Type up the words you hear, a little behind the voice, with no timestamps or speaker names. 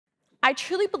I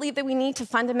truly believe that we need to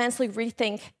fundamentally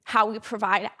rethink how we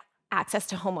provide access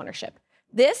to homeownership.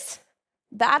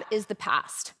 That is the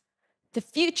past. The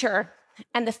future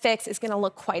and the fix is going to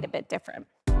look quite a bit different.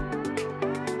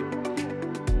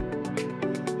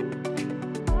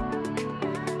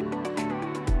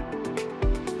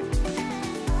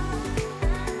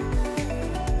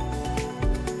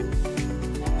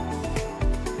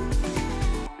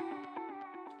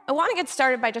 I want to get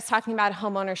started by just talking about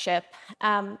homeownership.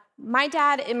 My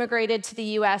dad immigrated to the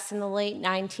US in the late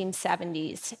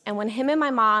 1970s, and when him and my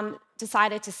mom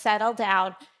decided to settle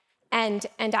down and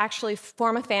actually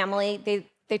form a family,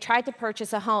 they tried to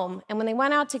purchase a home, and when they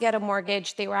went out to get a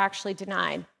mortgage, they were actually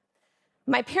denied.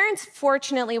 My parents,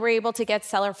 fortunately, were able to get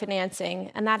seller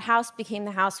financing, and that house became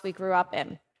the house we grew up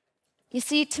in. You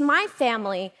see, to my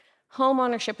family,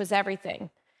 homeownership was everything.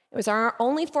 It was our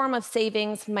only form of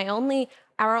savings,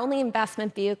 our only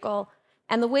investment vehicle,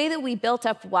 and the way that we built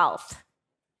up wealth.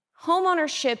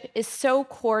 Homeownership is so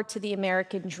core to the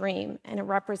American dream, and it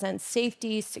represents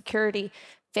safety, security,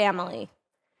 family.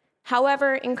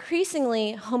 However,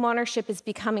 increasingly, homeownership is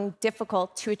becoming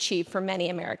difficult to achieve for many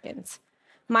Americans.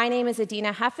 My name is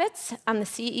Adena Hefets. I'm the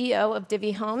CEO of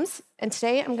Divvy Homes, and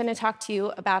today I'm going to talk to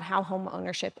you about how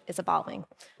homeownership is evolving.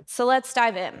 So let's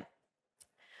dive in.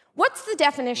 What's the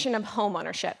definition of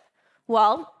homeownership?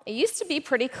 Well, it used to be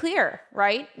pretty clear,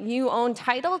 right? You own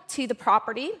title to the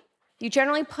property. You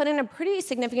generally put in a pretty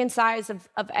significant size of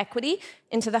equity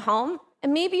into the home,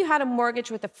 and maybe you had a mortgage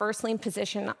with a first lien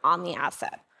position on the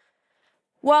asset.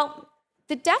 Well,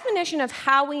 the definition of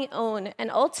how we own and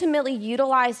ultimately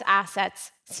utilize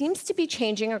assets seems to be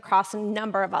changing across a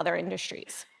number of other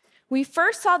industries. We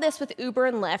first saw this with Uber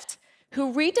and Lyft,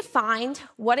 who redefined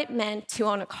what it meant to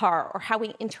own a car or how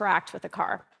we interact with a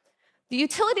car. The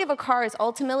utility of a car is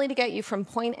ultimately to get you from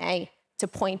point A to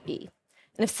point B.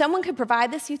 And if someone could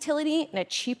provide this utility in a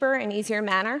cheaper and easier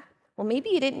manner, well, maybe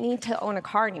you didn't need to own a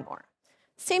car anymore.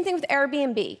 Same thing with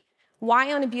Airbnb.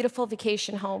 Why own a beautiful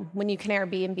vacation home when you can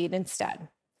Airbnb it instead?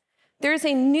 There's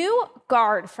a new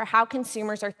guard for how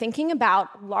consumers are thinking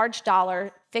about large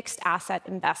dollar fixed asset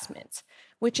investments,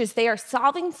 which is they are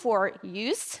solving for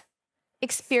use,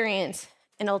 experience,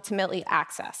 and ultimately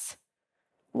access.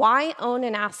 Why own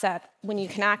an asset when you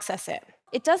can access it?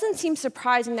 It doesn't seem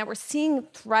surprising that we're seeing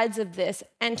threads of this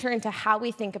enter into how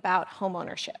we think about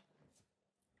homeownership.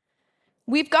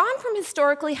 We've gone from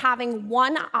historically having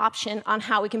one option on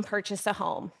how we can purchase a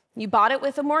home. You bought it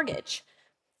with a mortgage,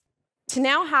 to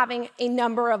now having a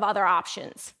number of other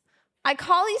options. I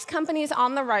call these companies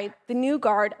on the right the new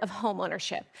guard of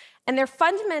homeownership, and they're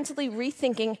fundamentally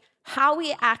rethinking how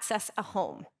we access a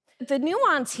home. The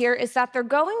nuance here is that they're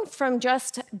going from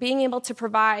just being able to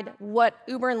provide what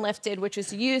Uber and Lyft did, which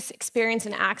is use, experience,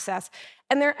 and access,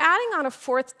 and they're adding on a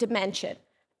fourth dimension.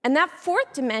 And that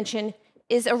fourth dimension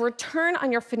is a return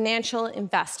on your financial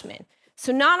investment.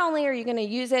 So not only are you going to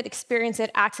use it, experience it,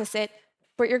 access it,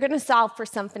 but you're going to solve for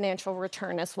some financial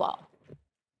return as well.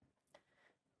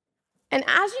 And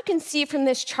as you can see from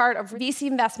this chart of VC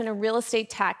investment in real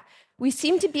estate tech, we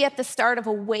seem to be at the start of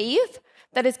a wave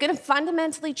that is going to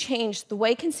fundamentally change the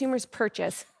way consumers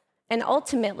purchase and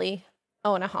ultimately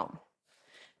own a home.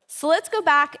 So let's go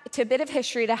back to a bit of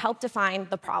history to help define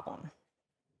the problem.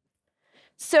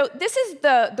 So this is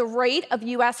the rate of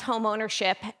US home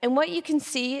ownership, and what you can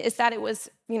see is that it was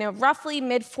roughly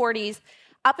mid-40s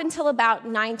up until about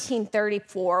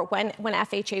 1934 when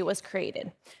FHA was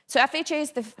created. So FHA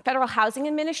is the Federal Housing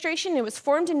Administration. It was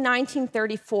formed in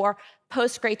 1934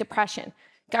 post-Great Depression.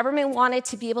 Government wanted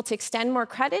to be able to extend more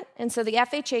credit, and so the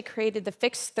FHA created the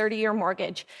fixed 30-year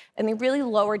mortgage, and they really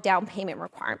lowered down payment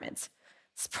requirements.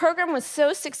 This program was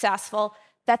so successful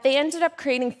that they ended up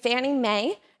creating Fannie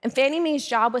Mae, and Fannie Mae's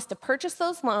job was to purchase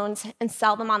those loans and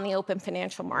sell them on the open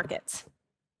financial markets.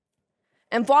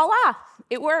 And voila,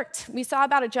 it worked. We saw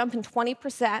about a jump in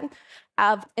 20%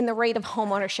 in the rate of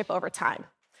homeownership over time.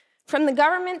 From the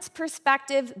government's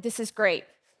perspective, this is great.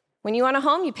 When you own a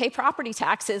home, you pay property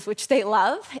taxes, which they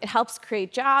love. It helps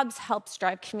create jobs, helps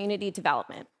drive community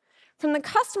development. From the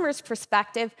customer's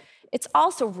perspective, it's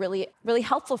also really, really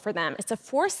helpful for them. It's a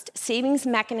forced savings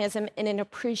mechanism in an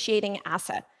appreciating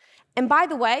asset. And by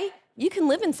the way, you can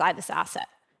live inside this asset.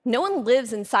 No one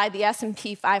lives inside the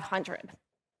S&P 500.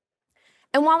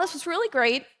 And while this was really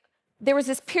great, there was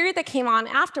this period that came on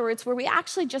afterwards where we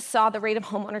actually just saw the rate of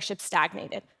homeownership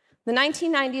stagnated. The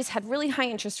 1990s had really high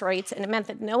interest rates, and it meant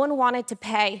that no one wanted to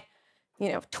pay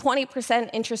 20%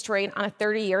 interest rate on a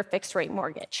 30-year fixed rate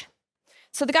mortgage.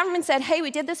 So the government said, hey,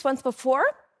 we did this once before,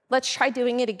 let's try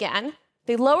doing it again.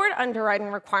 They lowered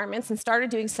underwriting requirements and started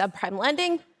doing subprime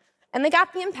lending, and they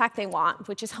got the impact they want,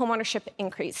 which is homeownership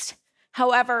increased.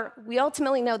 However, we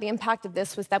ultimately know the impact of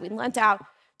this was that we lent out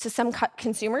to some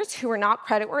consumers who were not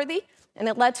creditworthy, and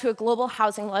it led to a global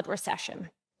housing-led recession.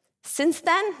 Since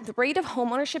then, the rate of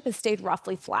homeownership has stayed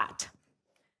roughly flat.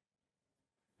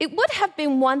 It would have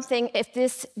been one thing if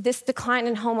this decline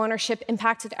in homeownership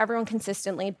impacted everyone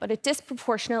consistently, but it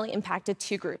disproportionately impacted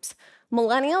two groups: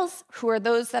 millennials, who are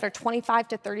those that are 25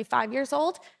 to 35 years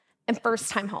old, and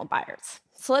first-time home buyers.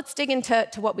 So let's dig into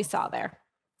what we saw there.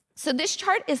 So this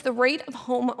chart is the rate of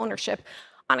home ownership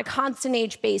on a constant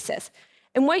age basis.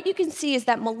 And what you can see is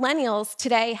that millennials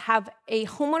today have a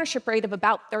home ownership rate of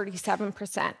about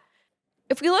 37%.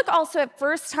 If we look also at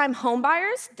first-time home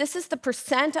buyers, this is the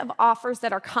percent of offers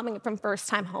that are coming from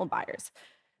first-time home buyers.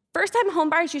 First-time home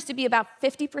buyers used to be about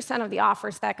 50% of the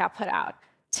offers that got put out.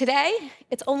 Today,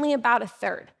 it's only about a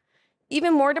third.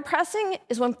 Even more depressing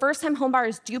is when first-time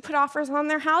homebuyers do put offers on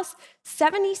their house,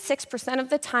 76% of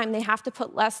the time they have to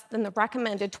put less than the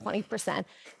recommended 20%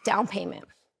 down payment.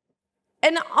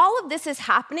 And all of this is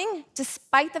happening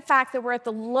despite the fact that we're at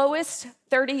the lowest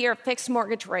 30-year fixed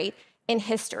mortgage rate in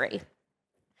history.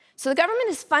 So the government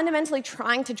is fundamentally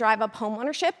trying to drive up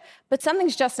homeownership, but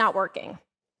something's just not working.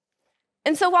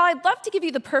 And so while I'd love to give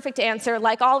you the perfect answer,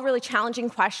 like all really challenging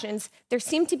questions, there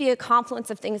seem to be a confluence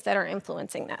of things that are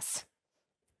influencing this.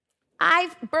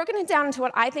 I've broken it down into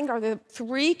what I think are the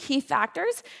three key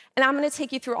factors, and I'm going to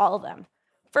take you through all of them.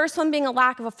 First one being a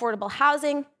lack of affordable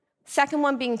housing, second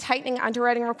one being tightening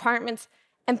underwriting requirements,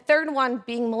 and third one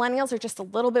being millennials are just a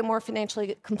little bit more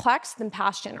financially complex than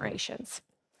past generations.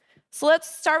 So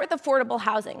let's start with affordable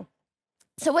housing.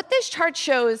 So what this chart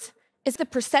shows is the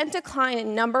percent decline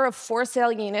in number of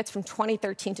for-sale units from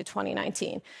 2013 to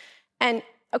 2019. And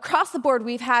across the board,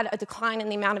 we've had a decline in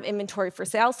the amount of inventory for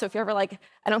sale. So if you're ever like,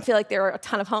 I don't feel like there are a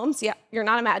ton of homes, yeah, you're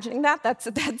not imagining that.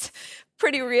 That's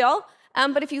pretty real.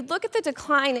 But if you look at the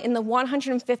decline in the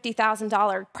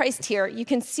 $150,000 price tier, you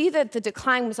can see that the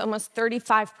decline was almost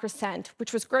 35%,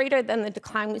 which was greater than the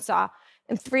decline we saw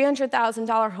in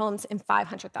 $300,000 homes and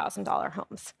 $500,000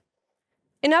 homes.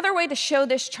 Another way to show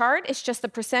this chart is just the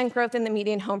percent growth in the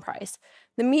median home price.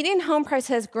 The median home price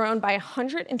has grown by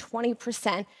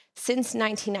 120% since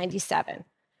 1997.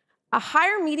 A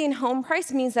higher median home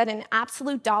price means that in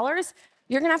absolute dollars,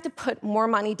 you're gonna have to put more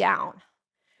money down.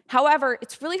 However,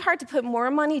 it's really hard to put more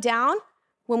money down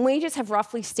when wages have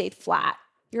roughly stayed flat.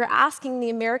 You're asking the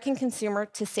American consumer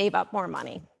to save up more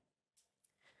money.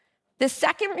 The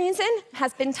second reason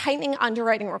has been tightening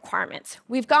underwriting requirements.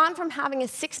 We've gone from having a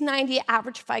 690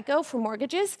 average FICO for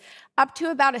mortgages up to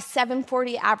about a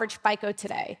 740 average FICO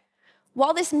today.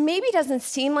 While this maybe doesn't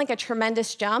seem like a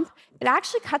tremendous jump, it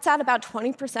actually cuts out about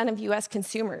 20% of US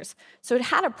consumers, so it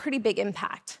had a pretty big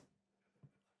impact.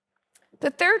 The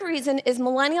third reason is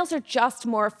millennials are just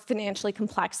more financially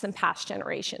complex than past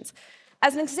generations.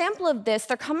 As an example of this,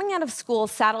 they're coming out of school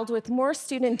saddled with more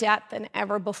student debt than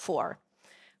ever before.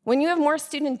 When you have more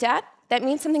student debt, that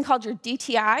means something called your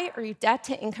DTI, or your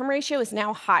debt-to-income ratio, is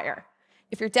now higher.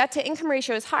 If your debt-to-income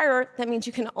ratio is higher, that means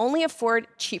you can only afford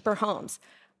cheaper homes.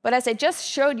 But as I just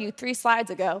showed you 3 slides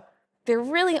ago, there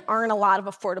really aren't a lot of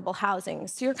affordable housing.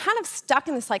 So you're kind of stuck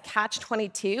in this like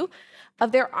catch-22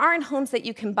 of there aren't homes that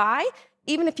you can buy,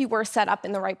 even if you were set up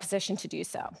in the right position to do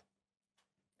so.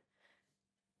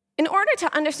 In order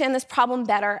to understand this problem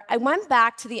better, I went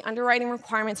back to the underwriting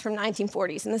requirements from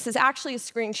 1940s, and this is actually a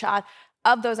screenshot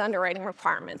of those underwriting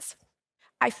requirements.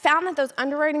 I found that those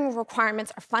underwriting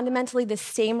requirements are fundamentally the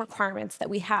same requirements that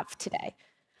we have today.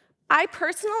 I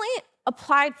personally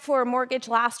applied for a mortgage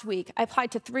last week. I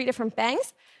applied to 3 different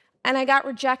banks, and I got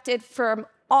rejected from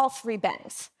all 3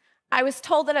 banks. I was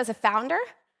told that as a founder,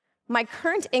 my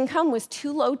current income was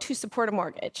too low to support a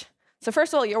mortgage. So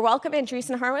first of all, you're welcome,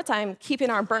 Andreessen Horowitz. I'm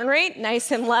keeping our burn rate nice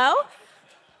and low.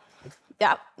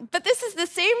 Yeah, but this is the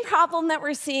same problem that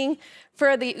we're seeing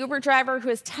for the Uber driver who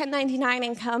has 1099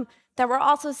 income, that we're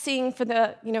also seeing for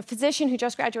the physician who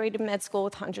just graduated med school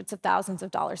with hundreds of thousands of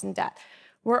dollars in debt.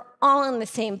 We're all in the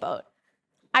same boat.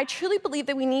 I truly believe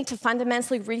that we need to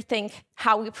fundamentally rethink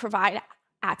how we provide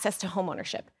access to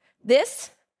homeownership.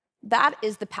 That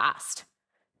is the past.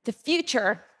 The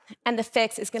future and the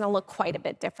fix is going to look quite a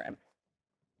bit different.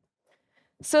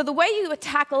 So the way you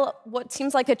tackle what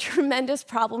seems like a tremendous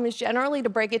problem is generally to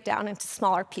break it down into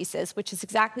smaller pieces, which is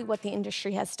exactly what the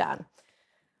industry has done.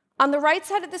 On the right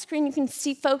side of the screen, you can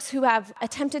see folks who have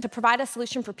attempted to provide a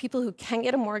solution for people who can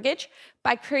get a mortgage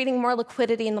by creating more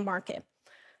liquidity in the market.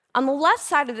 On the left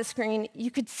side of the screen,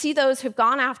 you could see those who've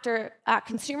gone after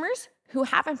consumers who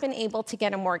haven't been able to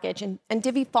get a mortgage, and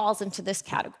Divvy falls into this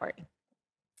category.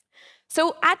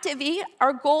 So at Divvy,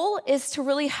 our goal is to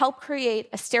really help create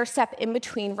a stair step in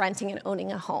between renting and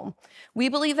owning a home. We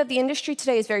believe that the industry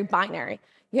today is very binary.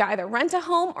 You either rent a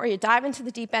home or you dive into the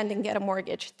deep end and get a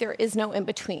mortgage. There is no in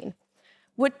between.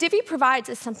 What Divvy provides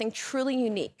is something truly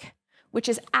unique, which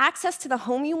is access to the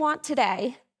home you want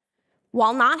today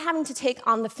while not having to take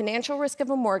on the financial risk of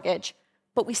a mortgage,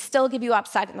 but we still give you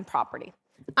upside in the property.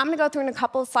 I'm going to go through in a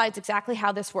couple of slides exactly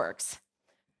how this works.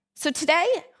 So today,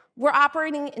 we're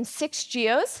operating in 6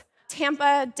 geos: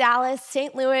 Tampa, Dallas,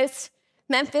 St. Louis,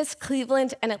 Memphis,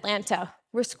 Cleveland, and Atlanta.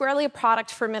 We're squarely a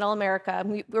product for Middle America,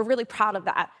 and we're really proud of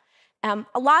that.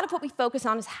 A lot of what we focus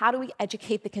on is how do we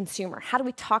educate the consumer? How do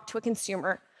we talk to a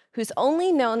consumer who's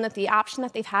only known that the option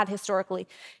that they've had historically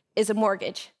is a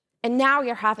mortgage? And now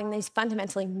you're having these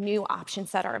fundamentally new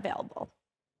options that are available.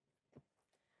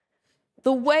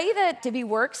 The way that Divvy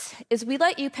works is we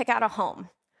let you pick out a home.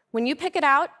 When you pick it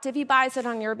out, Divvy buys it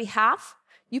on your behalf.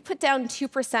 You put down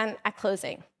 2% at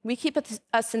closing. We keep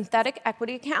a synthetic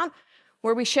equity account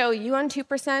where we show you own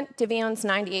 2%, Divvy owns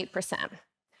 98%.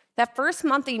 That first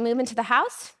month that you move into the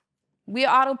house, we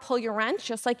auto-pull your rent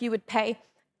just like you would pay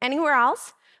anywhere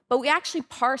else, but we actually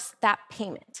parse that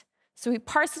payment. So we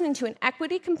parse it into an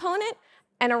equity component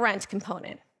and a rent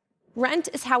component. Rent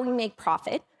is how we make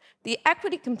profit. The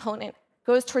equity component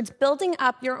goes towards building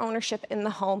up your ownership in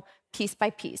the home piece by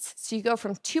piece. So you go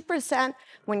from 2%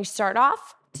 when you start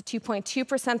off to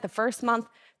 2.2% the first month,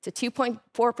 to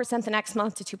 2.4% the next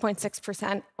month, to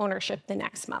 2.6% ownership the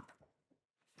next month.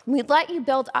 We let you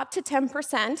build up to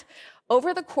 10%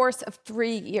 over the course of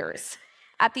 3 years.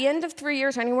 At the end of 3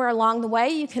 years or anywhere along the way,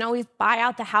 you can always buy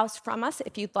out the house from us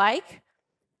if you'd like.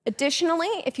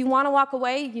 Additionally, if you want to walk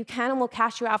away, you can, and we'll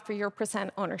cash you out for your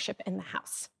percent ownership in the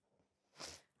house.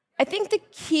 I think the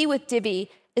key with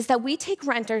Divvy is that we take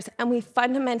renters and we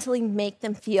fundamentally make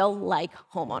them feel like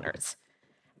homeowners.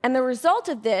 And the result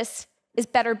of this is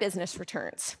better business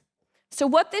returns. So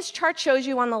what this chart shows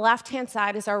you on the left-hand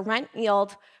side is our rent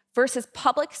yield versus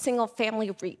public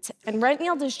single-family REIT. And rent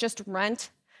yield is just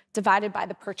rent divided by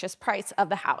the purchase price of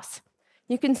the house.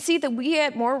 You can see that we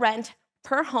get more rent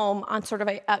per home on sort of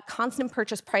a constant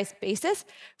purchase price basis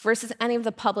versus any of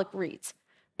the public REITs.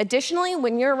 Additionally,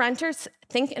 when your renters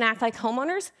think and act like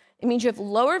homeowners, it means you have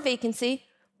lower vacancy,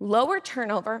 lower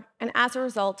turnover, and as a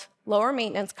result, lower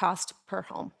maintenance cost per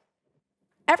home.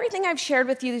 Everything I've shared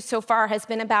with you so far has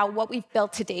been about what we've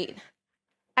built to date.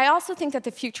 I also think that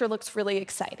the future looks really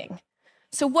exciting.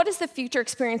 So what is the future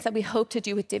experience that we hope to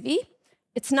do with Divvy?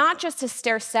 It's not just a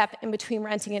stair step in between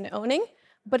renting and owning,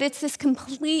 but it's this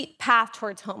complete path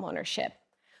towards homeownership.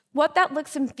 What that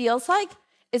looks and feels like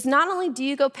is not only do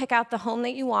you go pick out the home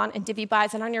that you want and Divvy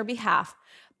buys it on your behalf,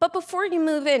 but before you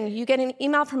move in, you get an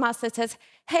email from us that says,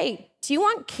 hey, do you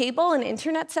want cable and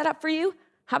internet set up for you?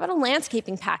 How about a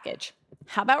landscaping package?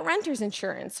 How about renter's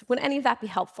insurance? Would any of that be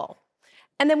helpful?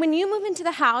 And then when you move into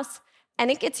the house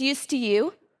and it gets used to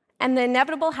you, and the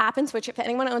inevitable happens, which if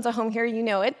anyone owns a home here, you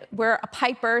know it, where a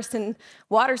pipe bursts and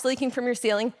water's leaking from your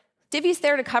ceiling, Divvy's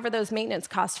there to cover those maintenance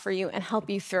costs for you and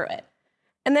help you through it.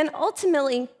 And then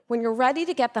ultimately, when you're ready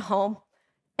to get the home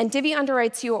and Divvy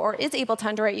underwrites you or is able to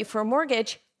underwrite you for a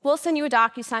mortgage, we'll send you a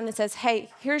DocuSign that says, hey,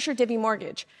 here's your Divvy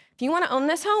mortgage. If you want to own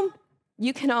this home,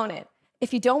 you can own it.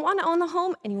 If you don't want to own the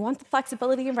home and you want the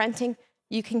flexibility of renting,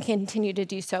 you can continue to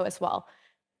do so as well.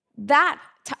 That,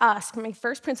 to us, from a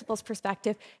first principles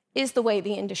perspective, is the way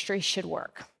the industry should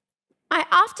work. I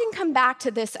often come back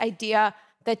to this idea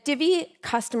that Divvy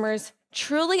customers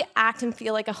truly act and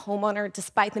feel like a homeowner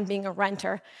despite them being a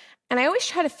renter, and I always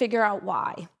try to figure out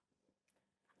why.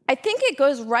 I think it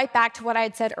goes right back to what I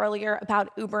had said earlier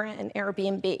about Uber and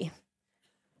Airbnb.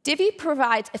 Divvy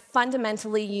provides a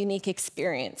fundamentally unique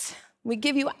experience. We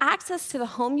give you access to the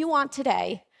home you want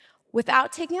today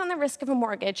without taking on the risk of a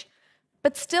mortgage,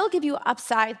 but still give you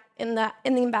upside in the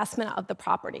investment of the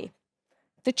property.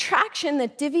 The traction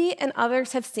that Divvy and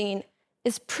others have seen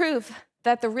is proof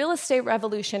that the real estate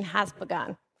revolution has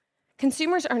begun.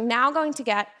 Consumers are now going to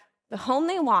get the home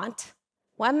they want,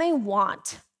 when they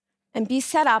want, and be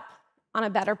set up on a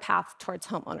better path towards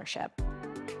homeownership.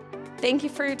 Thank you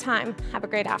for your time. Have a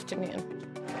great afternoon.